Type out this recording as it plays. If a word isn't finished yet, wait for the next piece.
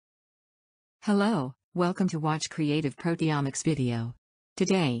Hello, welcome to Watch Creative Proteomics video.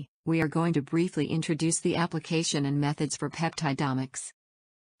 Today, we are going to briefly introduce the application and methods for peptidomics.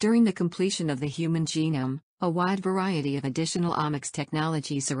 During the completion of the human genome, a wide variety of additional omics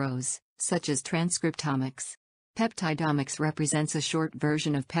technologies arose, such as transcriptomics. Peptidomics represents a short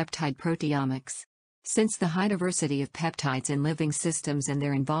version of peptide proteomics. Since the high diversity of peptides in living systems and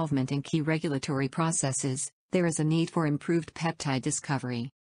their involvement in key regulatory processes, there is a need for improved peptide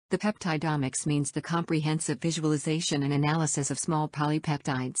discovery. The peptidomics means the comprehensive visualization and analysis of small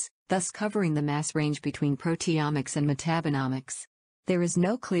polypeptides, thus covering the mass range between proteomics and metabonomics. There is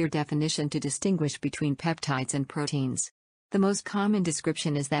no clear definition to distinguish between peptides and proteins. The most common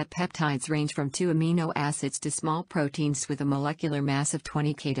description is that peptides range from 2 amino acids to small proteins with a molecular mass of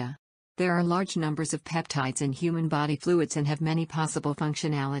 20 kDa. There are large numbers of peptides in human body fluids and have many possible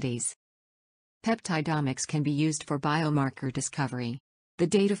functionalities. Peptidomics can be used for biomarker discovery. The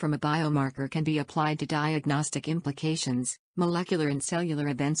data from a biomarker can be applied to diagnostic implications, molecular and cellular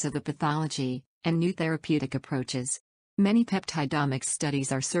events of the pathology, and new therapeutic approaches. Many peptidomics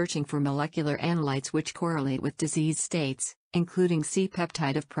studies are searching for molecular analytes which correlate with disease states, including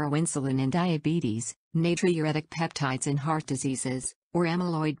C-peptide of proinsulin in diabetes, natriuretic peptides in heart diseases, or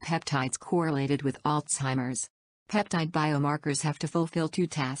amyloid peptides correlated with Alzheimer's. Peptide biomarkers have to fulfill 2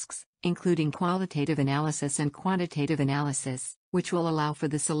 tasks, including qualitative analysis and quantitative analysis, which will allow for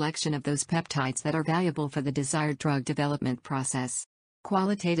the selection of those peptides that are valuable for the desired drug development process.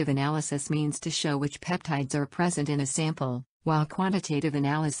 Qualitative analysis means to show which peptides are present in a sample, while quantitative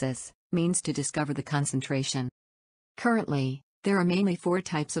analysis means to discover the concentration. Currently, there are mainly 4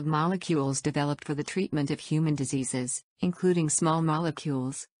 types of molecules developed for the treatment of human diseases, including small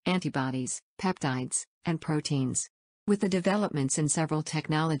molecules, antibodies, peptides, and proteins. With the developments in several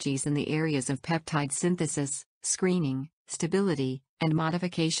technologies in the areas of peptide synthesis, screening, stability, and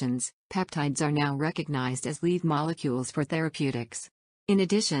modifications, peptides are now recognized as lead molecules for therapeutics. In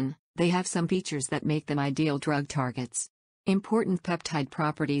addition, they have some features that make them ideal drug targets. Important peptide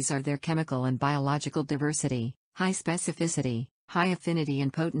properties are their chemical and biological diversity, high specificity, high affinity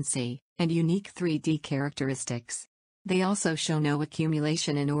and potency, and unique 3D characteristics. They also show no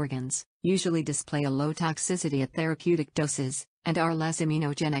accumulation in organs, usually display a low toxicity at therapeutic doses, and are less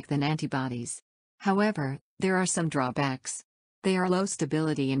immunogenic than antibodies. However, there are some drawbacks. They are low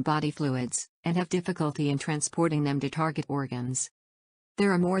stability in body fluids, and have difficulty in transporting them to target organs.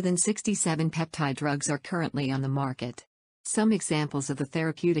 There are more than 67 peptide drugs are currently on the market. Some examples of the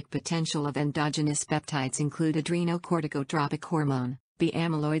therapeutic potential of endogenous peptides include adrenocorticotropic hormone,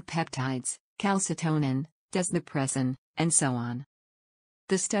 B-amyloid peptides, calcitonin, desmopressin, and so on.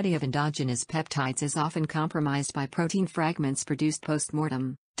 The study of endogenous peptides is often compromised by protein fragments produced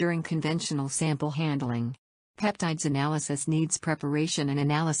post-mortem, during conventional sample handling. Peptides analysis needs preparation and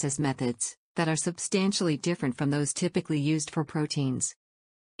analysis methods that are substantially different from those typically used for proteins.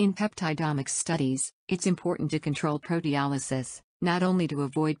 In peptidomics studies, it's important to control proteolysis, not only to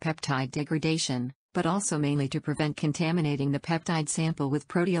avoid peptide degradation, but also mainly to prevent contaminating the peptide sample with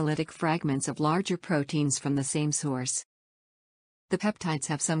proteolytic fragments of larger proteins from the same source. The peptides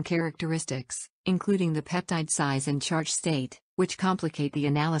have some characteristics, including the peptide size and charge state, which complicate the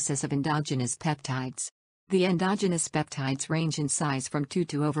analysis of endogenous peptides. The endogenous peptides range in size from 2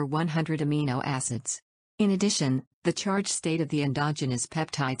 to over 100 amino acids. In addition, the charge state of the endogenous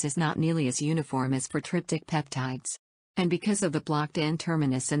peptides is not nearly as uniform as for tryptic peptides. And because of the blocked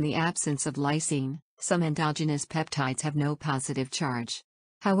N-terminus and the absence of lysine, some endogenous peptides have no positive charge.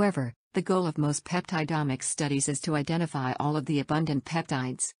 However, the goal of most peptidomics studies is to identify all of the abundant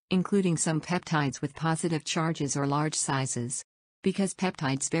peptides, including some peptides with positive charges or large sizes. Because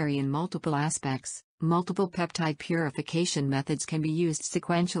peptides vary in multiple aspects, multiple peptide purification methods can be used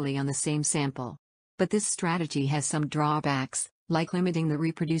sequentially on the same sample. But this strategy has some drawbacks, like limiting the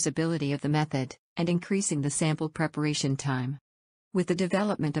reproducibility of the method, and increasing the sample preparation time. With the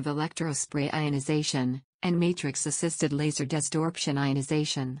development of electrospray ionization, and matrix-assisted laser desorption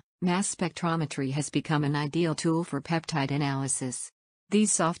ionization, mass spectrometry has become an ideal tool for peptide analysis.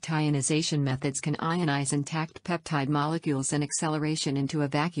 These soft ionization methods can ionize intact peptide molecules and acceleration into a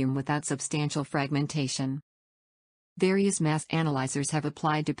vacuum without substantial fragmentation. Various mass analyzers have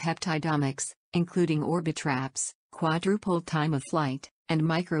applied to peptidomics, including Orbitraps, quadruple time of flight, and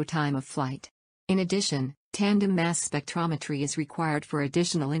micro time of flight. In addition, tandem mass spectrometry is required for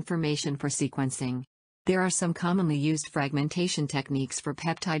additional information for sequencing. There are some commonly used fragmentation techniques for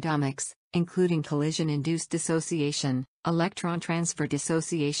peptidomics, including collision-induced dissociation, electron transfer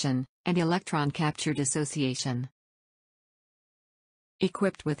dissociation, and electron capture dissociation.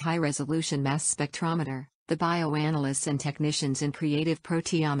 Equipped with high-resolution mass spectrometer, The bioanalysts and technicians in Creative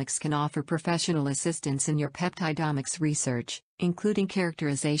Proteomics can offer professional assistance in your peptidomics research, including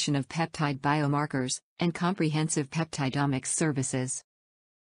characterization of peptide biomarkers, and comprehensive peptidomics services.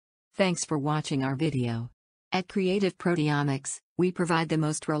 Thanks for watching our video. At Creative Proteomics, we provide the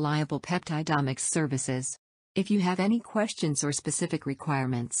most reliable peptidomics services. If you have any questions or specific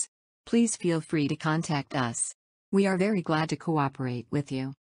requirements, please feel free to contact us. We are very glad to cooperate with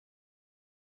you.